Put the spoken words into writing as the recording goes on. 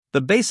The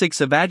basics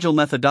of Agile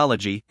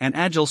methodology and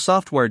Agile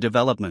software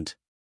development.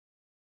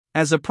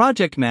 As a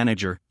project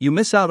manager, you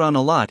miss out on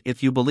a lot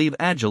if you believe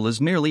Agile is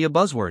merely a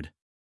buzzword.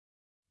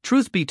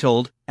 Truth be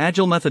told,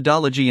 Agile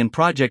methodology in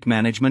project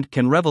management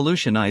can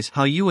revolutionize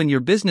how you and your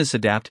business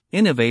adapt,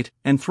 innovate,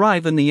 and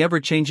thrive in the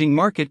ever-changing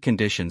market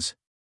conditions.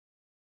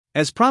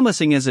 As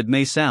promising as it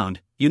may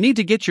sound, you need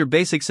to get your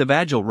basics of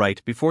Agile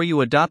right before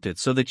you adopt it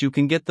so that you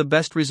can get the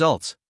best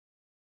results.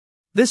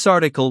 This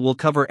article will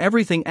cover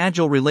everything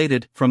Agile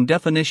related, from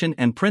definition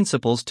and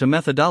principles to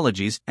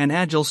methodologies and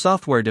Agile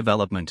software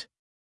development.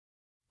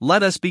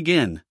 Let us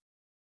begin.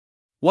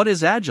 What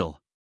is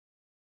Agile?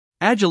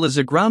 Agile is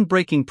a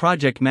groundbreaking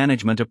project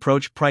management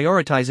approach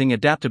prioritizing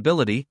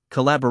adaptability,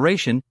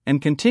 collaboration,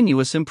 and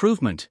continuous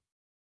improvement.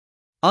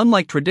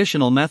 Unlike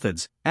traditional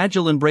methods,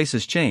 Agile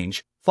embraces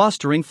change,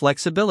 fostering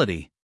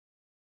flexibility.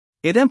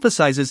 It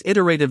emphasizes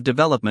iterative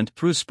development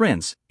through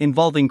sprints,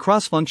 involving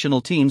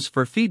cross-functional teams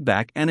for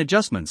feedback and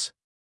adjustments.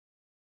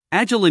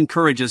 Agile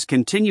encourages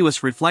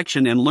continuous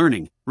reflection and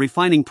learning,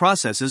 refining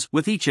processes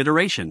with each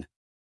iteration.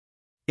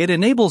 It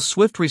enables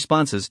swift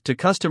responses to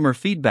customer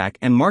feedback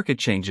and market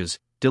changes,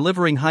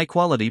 delivering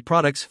high-quality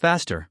products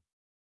faster.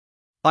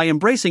 By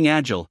embracing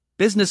Agile,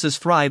 businesses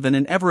thrive in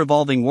an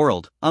ever-evolving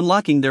world,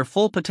 unlocking their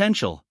full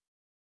potential.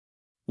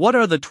 What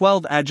are the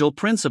 12 Agile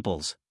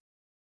principles?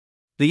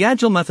 The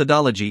Agile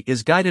methodology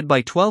is guided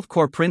by 12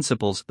 core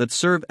principles that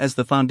serve as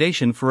the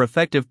foundation for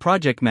effective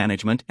project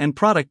management and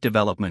product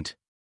development.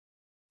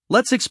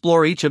 Let's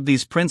explore each of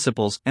these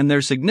principles and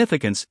their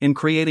significance in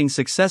creating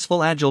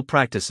successful Agile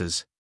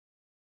practices.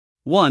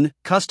 1.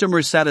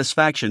 Customer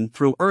satisfaction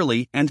through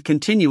early and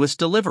continuous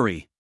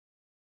delivery.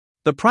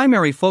 The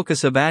primary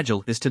focus of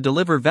Agile is to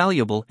deliver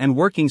valuable and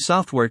working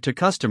software to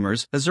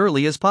customers as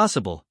early as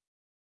possible.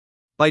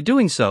 By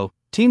doing so,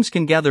 teams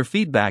can gather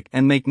feedback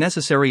and make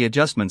necessary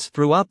adjustments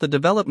throughout the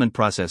development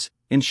process,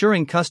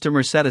 ensuring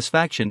customer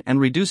satisfaction and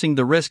reducing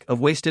the risk of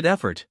wasted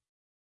effort.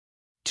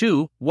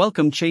 2.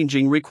 Welcome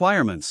changing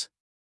requirements.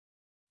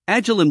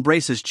 Agile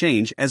embraces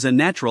change as a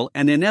natural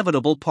and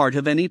inevitable part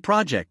of any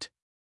project.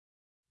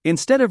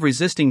 Instead of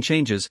resisting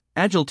changes,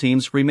 Agile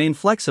teams remain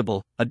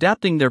flexible,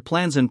 adapting their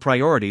plans and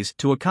priorities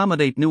to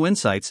accommodate new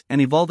insights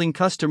and evolving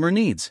customer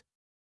needs.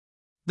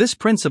 This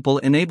principle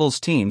enables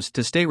teams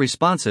to stay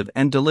responsive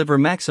and deliver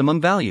maximum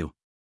value.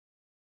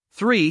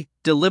 3.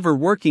 Deliver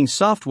working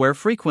software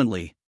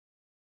frequently.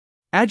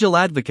 Agile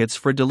advocates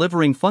for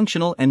delivering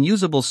functional and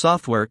usable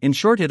software in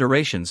short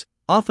iterations,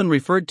 often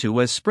referred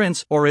to as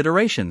sprints or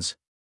iterations.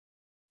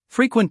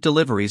 Frequent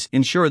deliveries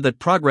ensure that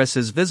progress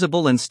is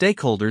visible and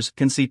stakeholders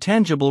can see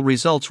tangible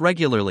results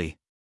regularly.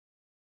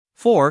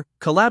 4.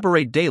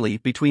 Collaborate daily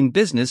between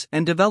business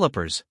and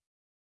developers.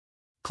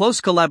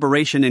 Close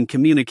collaboration and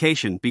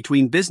communication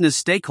between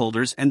business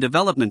stakeholders and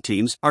development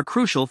teams are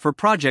crucial for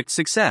project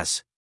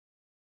success.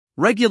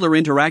 Regular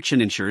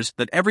interaction ensures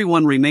that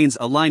everyone remains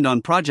aligned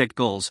on project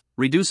goals,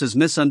 reduces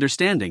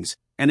misunderstandings,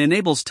 and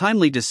enables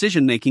timely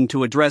decision-making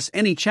to address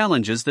any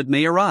challenges that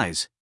may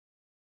arise.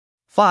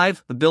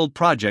 5. Build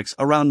projects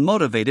around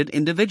motivated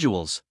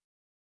individuals.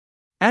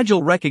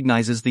 Agile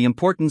recognizes the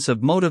importance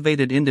of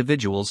motivated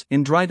individuals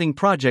in driving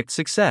project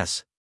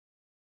success.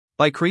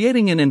 By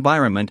creating an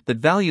environment that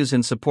values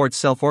and supports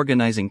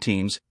self-organizing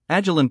teams,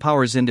 Agile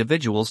empowers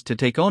individuals to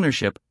take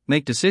ownership,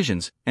 make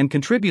decisions, and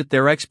contribute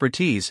their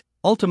expertise,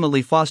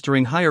 ultimately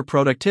fostering higher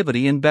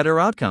productivity and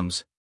better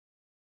outcomes.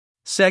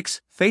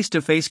 6.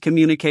 Face-to-face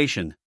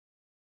communication.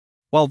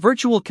 While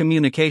virtual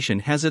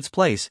communication has its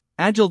place,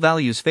 Agile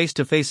values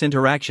face-to-face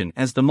interaction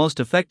as the most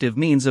effective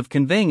means of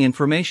conveying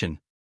information.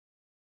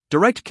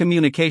 Direct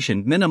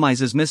communication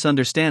minimizes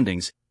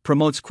misunderstandings,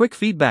 promotes quick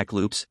feedback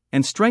loops,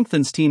 and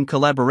strengthens team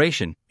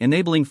collaboration,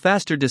 enabling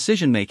faster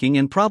decision-making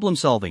and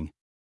problem-solving.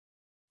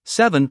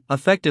 7.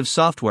 Effective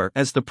software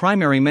as the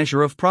primary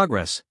measure of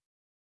progress.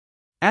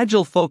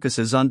 Agile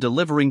focuses on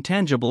delivering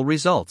tangible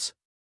results.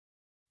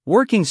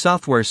 Working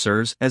software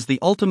serves as the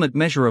ultimate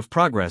measure of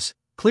progress,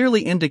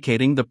 clearly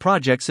indicating the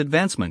project's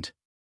advancement.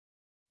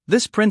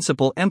 This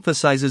principle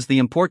emphasizes the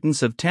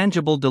importance of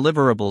tangible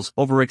deliverables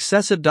over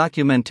excessive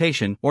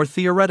documentation or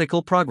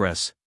theoretical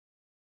progress.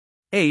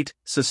 8.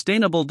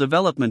 Sustainable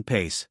development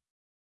pace.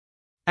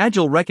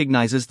 Agile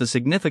recognizes the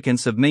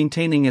significance of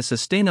maintaining a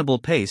sustainable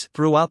pace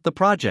throughout the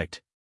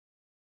project.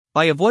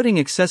 By avoiding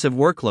excessive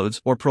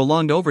workloads or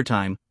prolonged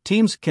overtime,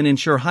 teams can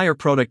ensure higher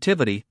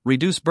productivity,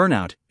 reduce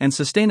burnout, and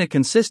sustain a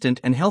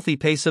consistent and healthy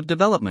pace of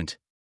development.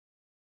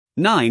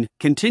 9.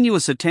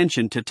 Continuous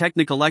attention to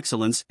technical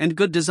excellence and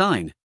good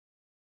design.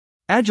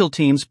 Agile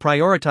teams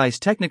prioritize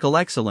technical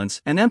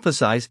excellence and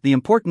emphasize the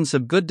importance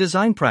of good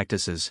design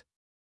practices.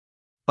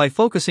 By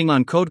focusing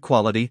on code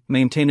quality,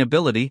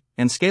 maintainability,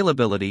 and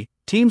scalability,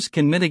 teams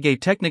can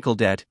mitigate technical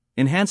debt,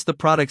 enhance the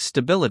product's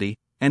stability,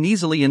 and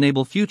easily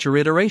enable future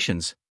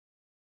iterations.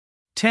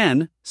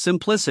 10.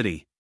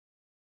 Simplicity.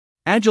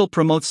 Agile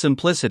promotes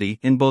simplicity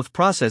in both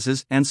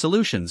processes and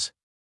solutions.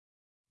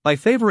 By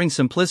favoring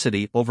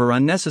simplicity over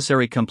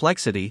unnecessary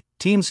complexity,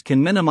 teams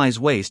can minimize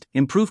waste,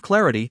 improve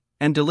clarity,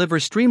 and deliver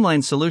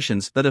streamlined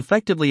solutions that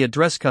effectively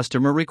address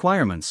customer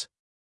requirements.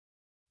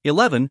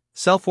 11.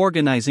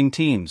 Self-organizing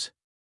teams.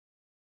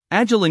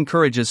 Agile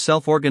encourages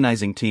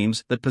self-organizing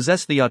teams that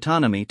possess the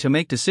autonomy to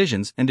make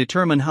decisions and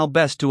determine how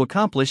best to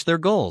accomplish their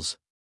goals.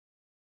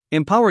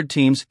 Empowered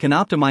teams can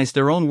optimize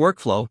their own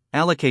workflow,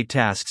 allocate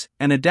tasks,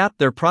 and adapt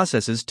their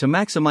processes to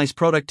maximize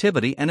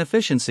productivity and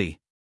efficiency.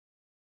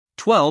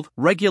 12.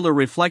 Regular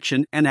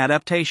reflection and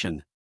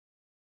adaptation.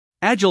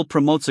 Agile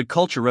promotes a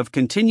culture of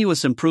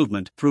continuous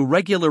improvement through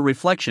regular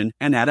reflection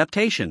and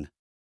adaptation.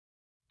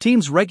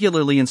 Teams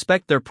regularly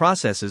inspect their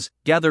processes,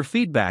 gather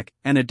feedback,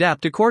 and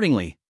adapt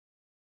accordingly.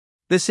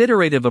 This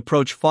iterative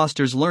approach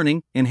fosters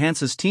learning,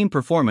 enhances team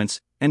performance,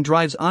 and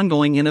drives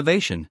ongoing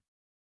innovation.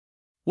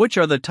 Which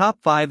are the top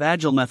 5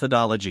 Agile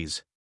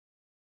methodologies?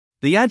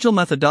 The Agile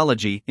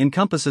methodology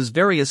encompasses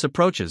various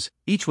approaches,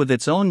 each with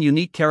its own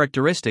unique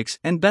characteristics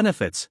and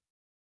benefits.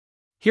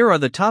 Here are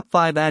the top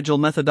 5 Agile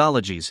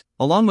methodologies,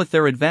 along with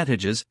their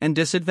advantages and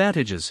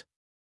disadvantages.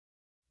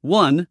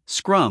 1.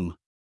 Scrum.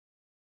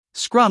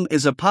 Scrum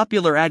is a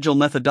popular Agile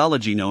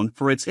methodology known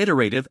for its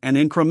iterative and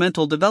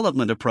incremental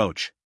development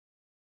approach.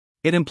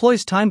 It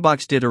employs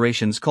time-boxed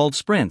iterations called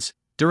sprints,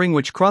 during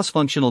which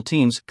cross-functional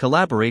teams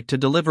collaborate to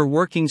deliver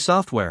working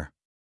software.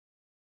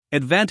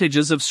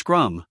 Advantages of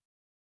Scrum.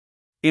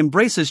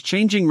 Embraces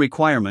changing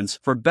requirements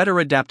for better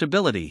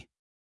adaptability.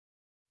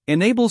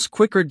 Enables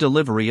quicker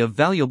delivery of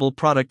valuable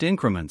product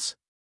increments.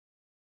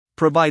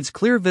 Provides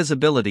clear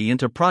visibility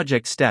into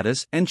project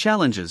status and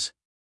challenges.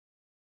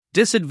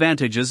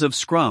 Disadvantages of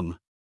Scrum.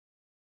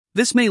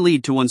 This may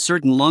lead to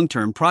uncertain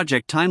long-term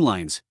project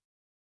timelines.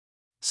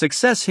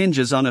 Success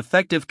hinges on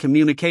effective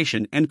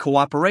communication and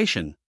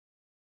cooperation.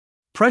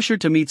 Pressure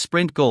to meet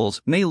sprint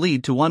goals may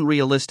lead to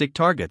unrealistic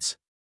targets.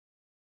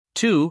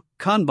 2.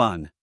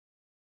 Kanban.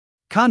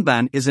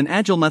 Kanban is an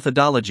Agile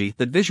methodology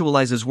that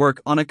visualizes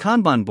work on a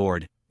Kanban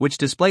board, which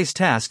displays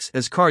tasks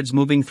as cards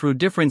moving through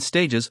different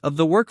stages of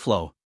the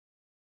workflow.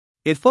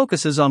 It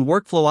focuses on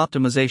workflow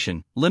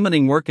optimization,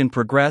 limiting work in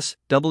progress,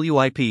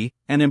 WIP,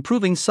 and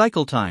improving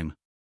cycle time.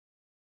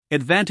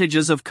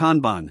 Advantages of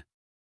Kanban.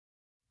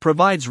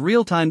 Provides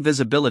real-time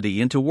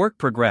visibility into work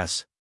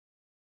progress.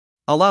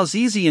 Allows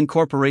easy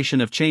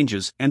incorporation of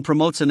changes and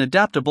promotes an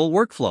adaptable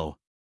workflow.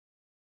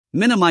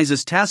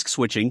 Minimizes task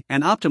switching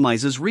and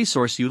optimizes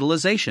resource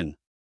utilization.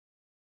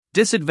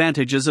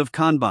 Disadvantages of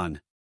Kanban.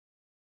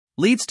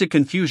 Leads to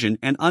confusion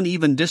and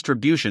uneven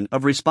distribution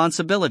of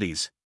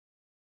responsibilities.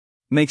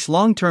 Makes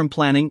long-term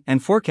planning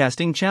and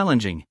forecasting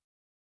challenging.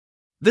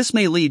 This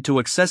may lead to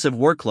excessive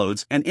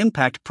workloads and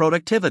impact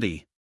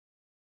productivity.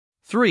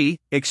 3.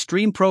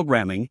 Extreme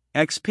Programming,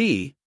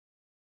 XP.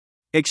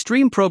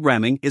 Extreme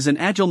programming is an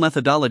Agile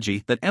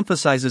methodology that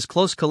emphasizes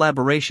close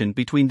collaboration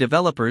between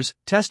developers,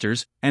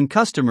 testers, and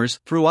customers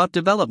throughout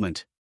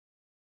development.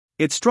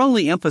 It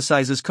strongly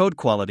emphasizes code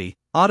quality,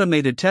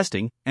 automated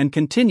testing, and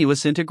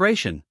continuous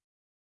integration.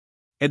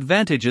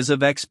 Advantages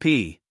of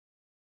XP.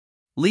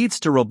 Leads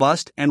to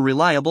robust and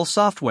reliable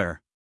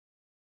software.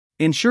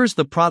 Ensures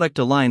the product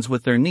aligns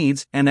with their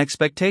needs and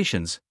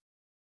expectations.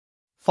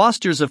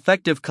 Fosters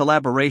effective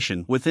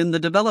collaboration within the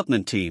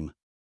development team.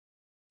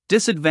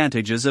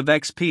 Disadvantages of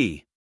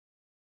XP.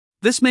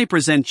 This may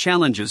present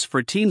challenges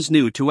for teams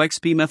new to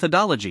XP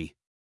methodology.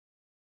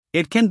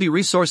 It can be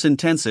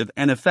resource-intensive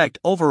and affect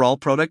overall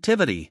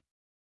productivity.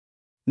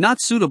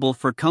 Not suitable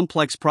for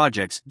complex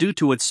projects due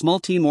to its small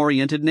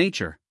team-oriented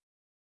nature.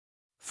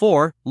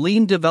 4.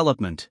 Lean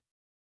development.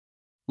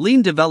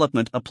 Lean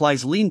development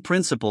applies lean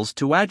principles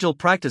to Agile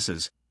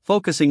practices,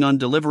 focusing on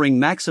delivering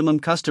maximum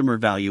customer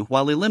value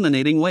while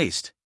eliminating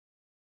waste.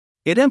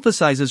 It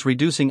emphasizes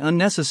reducing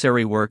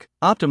unnecessary work,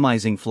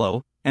 optimizing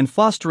flow, and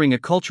fostering a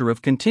culture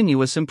of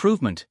continuous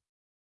improvement.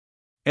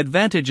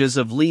 Advantages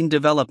of lean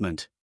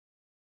development.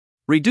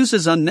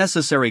 Reduces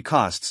unnecessary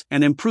costs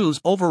and improves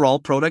overall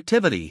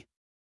productivity.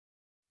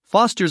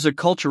 Fosters a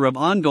culture of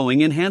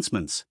ongoing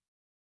enhancements.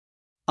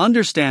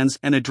 Understands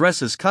and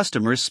addresses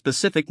customers'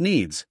 specific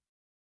needs.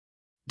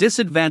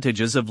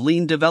 Disadvantages of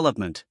lean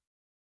development.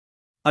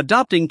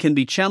 Adopting can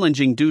be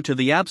challenging due to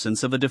the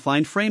absence of a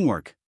defined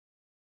framework.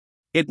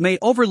 It may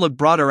overlook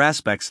broader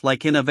aspects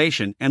like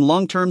innovation and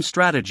long-term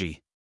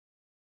strategy.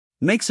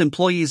 Makes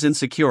employees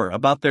insecure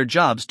about their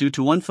jobs due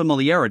to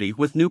unfamiliarity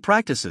with new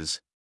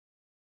practices.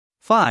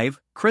 5.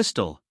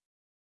 Crystal.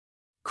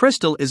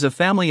 Crystal is a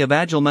family of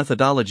Agile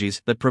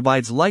methodologies that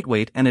provides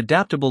lightweight and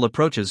adaptable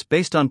approaches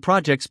based on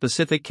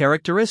project-specific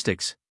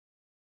characteristics.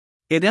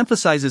 It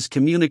emphasizes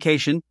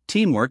communication,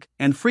 teamwork,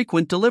 and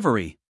frequent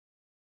delivery.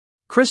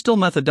 Crystal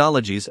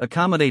methodologies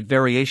accommodate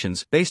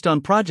variations based on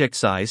project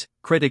size,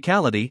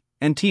 criticality,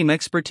 and team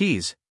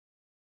expertise.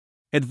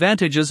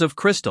 Advantages of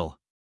Crystal.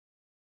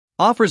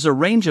 Offers a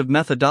range of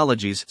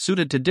methodologies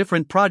suited to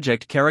different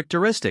project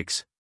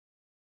characteristics.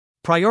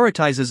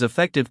 Prioritizes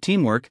effective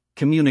teamwork,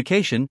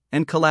 communication,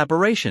 and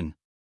collaboration.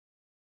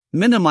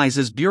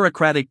 Minimizes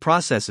bureaucratic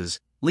processes,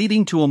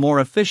 leading to a more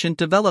efficient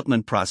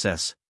development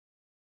process.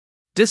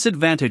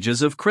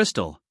 Disadvantages of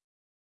Crystal.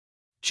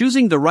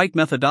 Choosing the right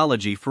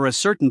methodology for a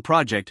certain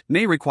project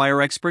may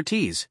require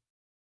expertise.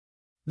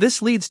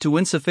 This leads to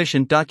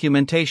insufficient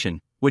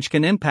documentation, which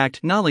can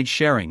impact knowledge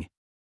sharing.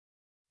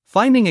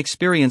 Finding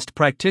experienced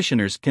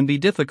practitioners can be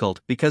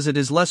difficult because it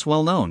is less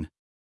well known.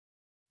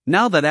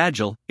 Now that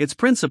Agile, its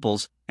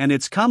principles, and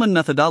its common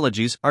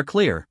methodologies are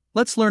clear,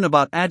 let's learn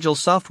about Agile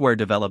software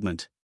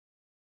development.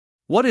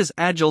 What is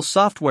Agile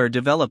software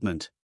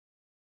development?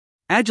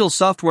 Agile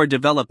software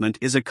development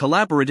is a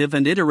collaborative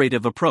and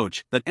iterative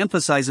approach that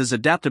emphasizes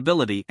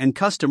adaptability and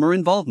customer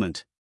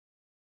involvement.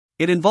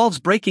 It involves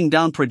breaking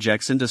down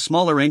projects into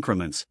smaller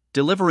increments,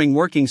 delivering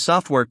working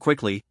software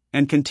quickly,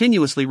 and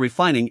continuously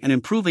refining and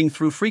improving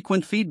through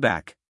frequent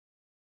feedback.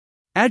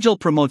 Agile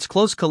promotes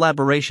close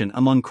collaboration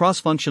among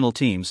cross-functional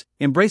teams,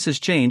 embraces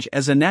change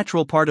as a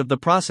natural part of the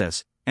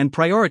process, and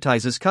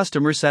prioritizes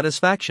customer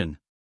satisfaction.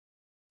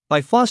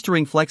 By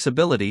fostering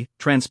flexibility,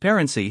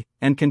 transparency,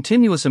 and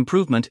continuous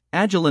improvement,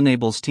 Agile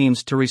enables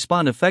teams to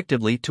respond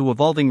effectively to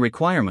evolving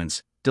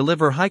requirements,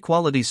 deliver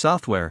high-quality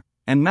software,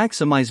 and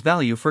maximize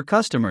value for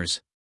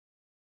customers.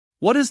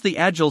 What is the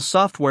Agile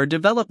software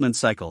development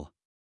cycle?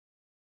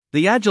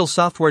 The Agile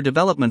software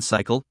development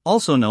cycle,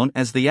 also known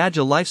as the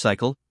Agile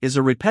lifecycle, is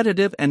a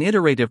repetitive and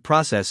iterative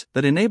process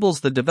that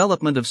enables the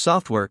development of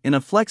software in a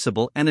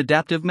flexible and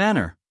adaptive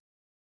manner.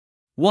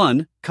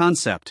 1.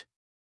 Concept.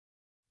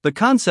 The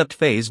concept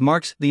phase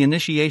marks the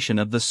initiation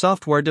of the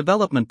software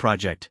development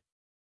project.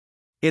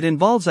 It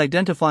involves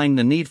identifying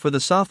the need for the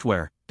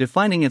software,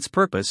 defining its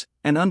purpose,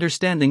 and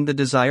understanding the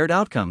desired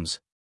outcomes.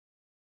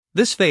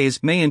 This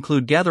phase may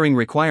include gathering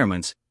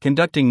requirements,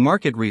 conducting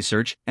market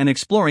research, and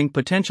exploring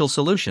potential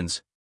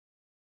solutions.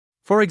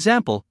 For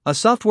example, a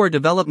software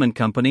development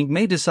company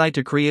may decide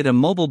to create a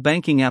mobile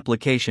banking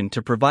application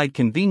to provide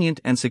convenient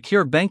and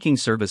secure banking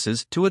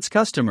services to its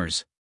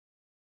customers.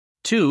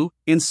 2.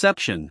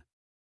 Inception.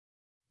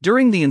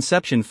 During the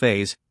inception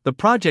phase, the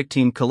project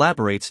team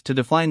collaborates to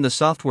define the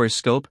software's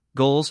scope,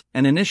 goals,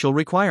 and initial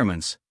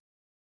requirements.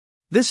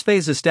 This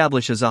phase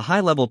establishes a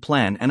high-level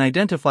plan and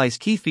identifies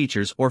key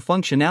features or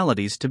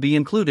functionalities to be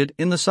included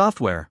in the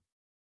software.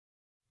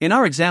 In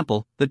our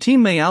example, the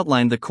team may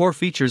outline the core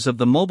features of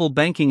the mobile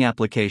banking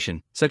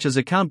application, such as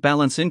account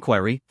balance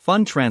inquiry,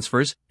 fund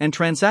transfers, and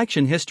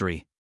transaction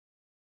history.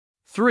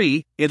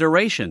 3.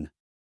 Iteration.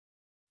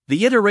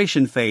 The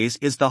iteration phase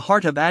is the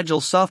heart of Agile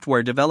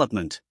software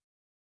development.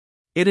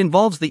 It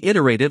involves the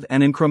iterative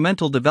and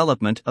incremental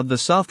development of the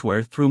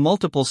software through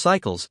multiple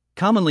cycles,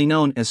 commonly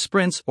known as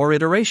sprints or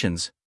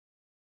iterations.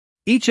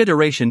 Each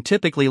iteration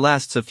typically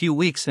lasts a few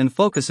weeks and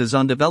focuses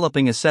on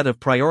developing a set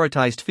of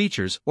prioritized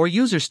features or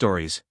user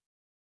stories.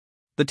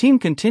 The team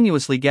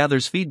continuously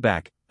gathers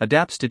feedback,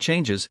 adapts to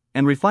changes,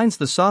 and refines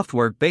the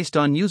software based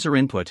on user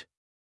input.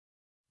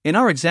 In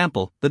our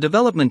example, the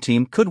development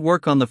team could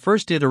work on the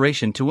first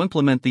iteration to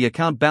implement the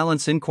account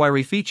balance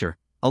inquiry feature,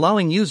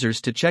 allowing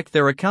users to check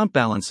their account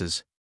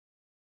balances.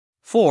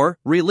 4.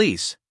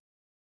 Release.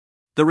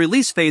 The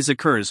release phase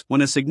occurs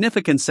when a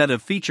significant set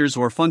of features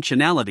or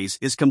functionalities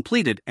is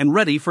completed and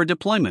ready for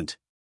deployment.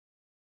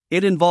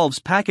 It involves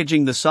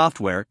packaging the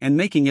software and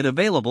making it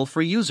available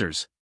for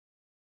users.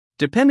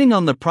 Depending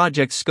on the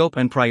project's scope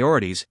and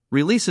priorities,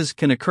 releases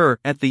can occur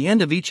at the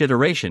end of each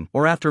iteration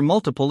or after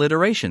multiple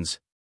iterations.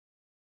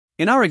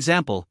 In our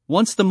example,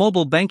 once the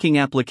mobile banking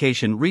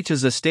application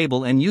reaches a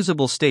stable and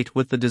usable state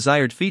with the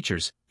desired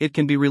features, it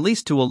can be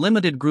released to a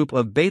limited group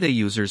of beta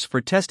users for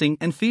testing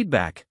and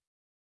feedback.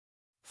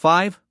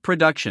 5.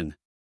 Production.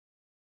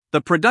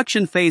 The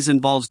production phase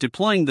involves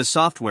deploying the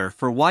software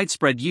for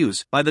widespread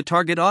use by the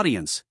target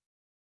audience.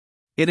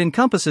 It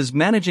encompasses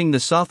managing the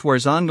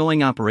software's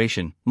ongoing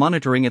operation,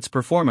 monitoring its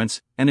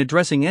performance, and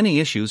addressing any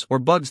issues or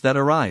bugs that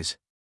arise.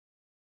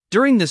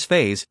 During this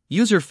phase,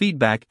 user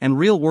feedback and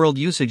real-world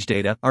usage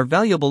data are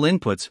valuable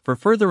inputs for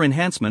further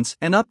enhancements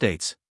and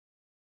updates.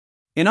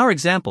 In our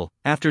example,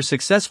 after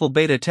successful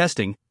beta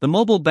testing, the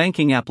mobile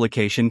banking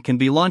application can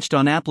be launched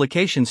on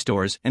application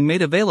stores and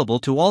made available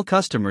to all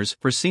customers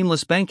for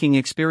seamless banking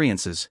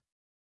experiences.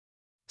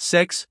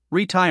 6.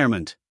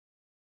 Retirement.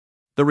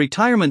 The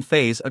retirement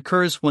phase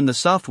occurs when the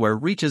software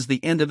reaches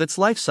the end of its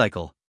life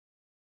cycle.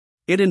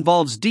 It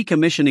involves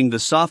decommissioning the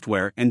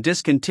software and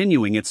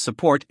discontinuing its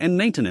support and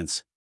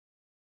maintenance.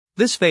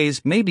 This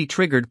phase may be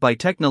triggered by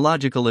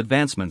technological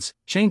advancements,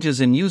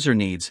 changes in user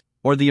needs,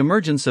 or the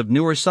emergence of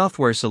newer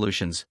software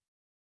solutions.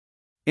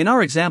 In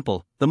our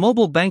example, the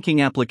mobile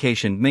banking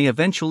application may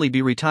eventually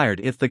be retired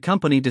if the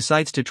company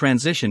decides to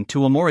transition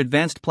to a more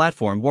advanced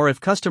platform or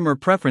if customer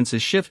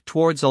preferences shift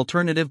towards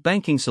alternative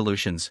banking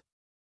solutions.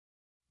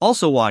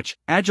 Also watch,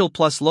 Agile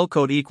plus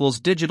low-code equals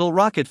digital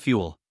rocket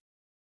fuel.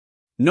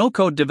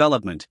 No-code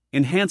development,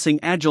 enhancing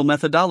Agile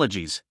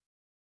methodologies.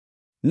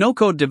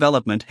 No-code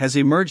development has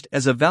emerged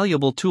as a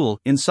valuable tool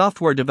in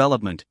software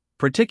development,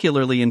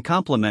 particularly in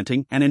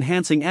complementing and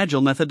enhancing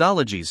Agile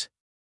methodologies.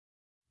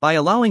 By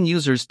allowing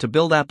users to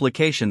build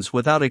applications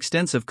without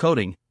extensive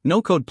coding,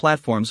 no-code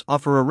platforms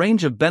offer a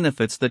range of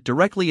benefits that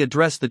directly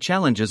address the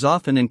challenges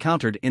often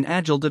encountered in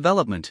Agile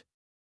development.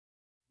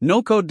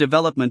 No-code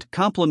development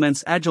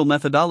complements Agile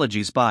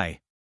methodologies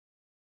by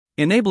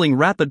Enabling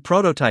rapid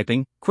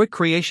prototyping, quick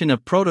creation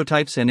of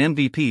prototypes and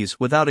MVPs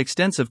without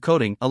extensive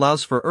coding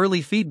allows for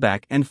early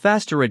feedback and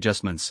faster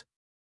adjustments.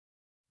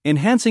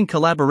 Enhancing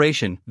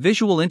collaboration,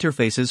 visual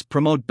interfaces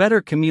promote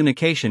better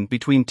communication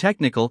between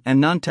technical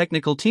and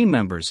non-technical team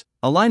members,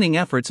 aligning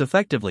efforts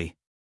effectively.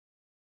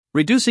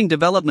 Reducing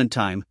development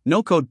time,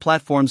 no-code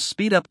platforms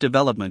speed up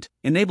development,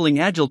 enabling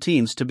agile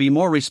teams to be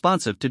more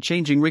responsive to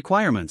changing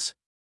requirements.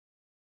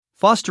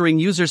 Fostering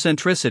user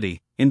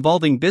centricity,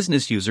 involving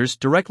business users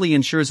directly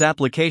ensures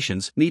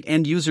applications meet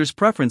end users'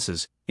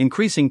 preferences,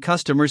 increasing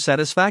customer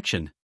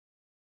satisfaction.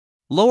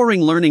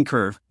 Lowering learning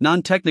curve,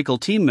 non-technical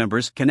team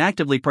members can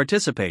actively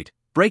participate,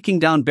 breaking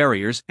down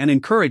barriers and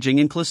encouraging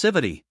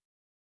inclusivity.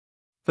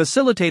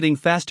 Facilitating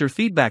faster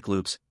feedback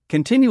loops,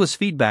 continuous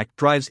feedback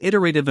drives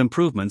iterative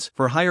improvements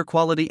for higher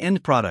quality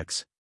end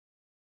products.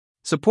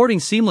 Supporting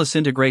seamless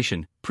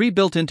integration,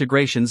 pre-built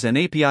integrations and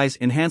APIs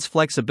enhance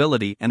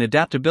flexibility and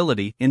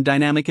adaptability in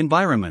dynamic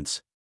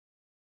environments.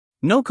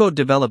 No-code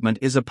development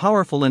is a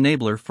powerful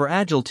enabler for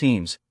agile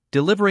teams,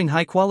 delivering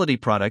high-quality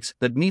products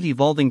that meet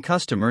evolving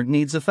customer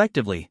needs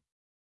effectively.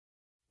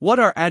 What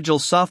are agile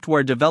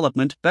software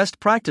development best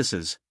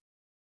practices?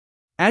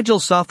 Agile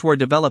software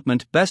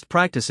development best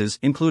practices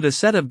include a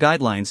set of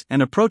guidelines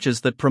and approaches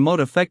that promote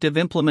effective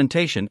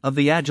implementation of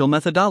the agile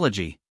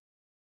methodology.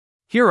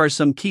 Here are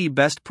some key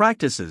best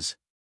practices.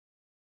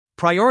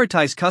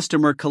 Prioritize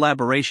customer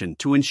collaboration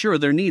to ensure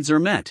their needs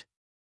are met.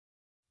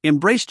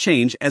 Embrace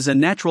change as a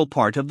natural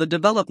part of the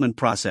development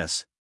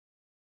process.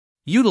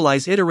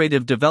 Utilize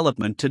iterative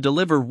development to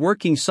deliver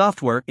working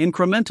software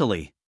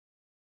incrementally.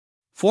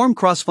 Form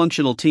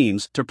cross-functional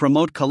teams to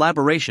promote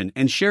collaboration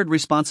and shared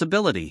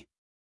responsibility.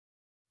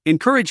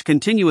 Encourage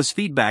continuous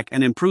feedback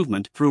and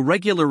improvement through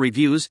regular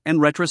reviews and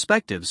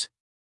retrospectives.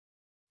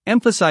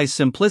 Emphasize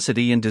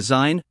simplicity in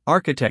design,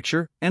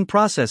 architecture, and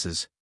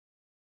processes.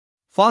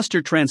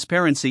 Foster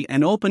transparency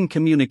and open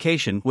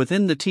communication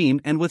within the team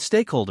and with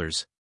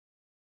stakeholders.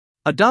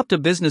 Adopt a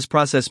business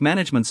process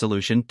management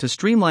solution to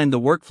streamline the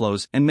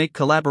workflows and make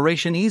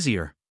collaboration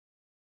easier.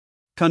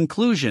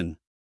 Conclusion: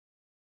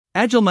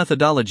 Agile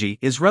methodology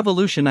is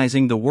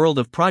revolutionizing the world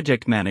of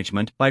project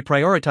management by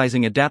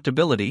prioritizing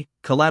adaptability,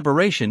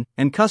 collaboration,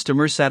 and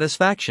customer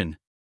satisfaction.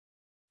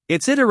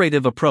 Its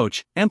iterative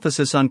approach,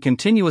 emphasis on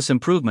continuous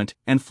improvement,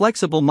 and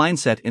flexible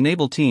mindset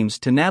enable teams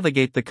to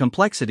navigate the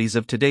complexities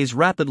of today's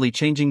rapidly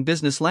changing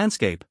business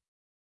landscape.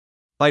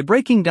 By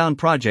breaking down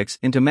projects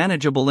into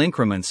manageable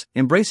increments,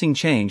 embracing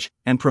change,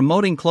 and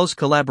promoting close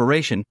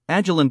collaboration,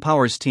 Agile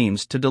empowers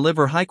teams to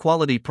deliver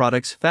high-quality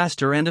products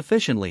faster and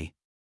efficiently.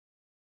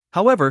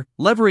 However,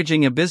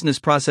 leveraging a business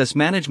process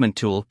management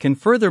tool can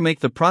further make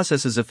the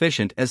processes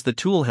efficient, as the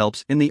tool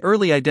helps in the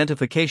early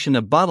identification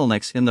of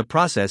bottlenecks in the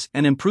process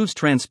and improves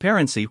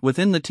transparency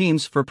within the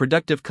teams for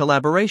productive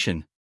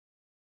collaboration.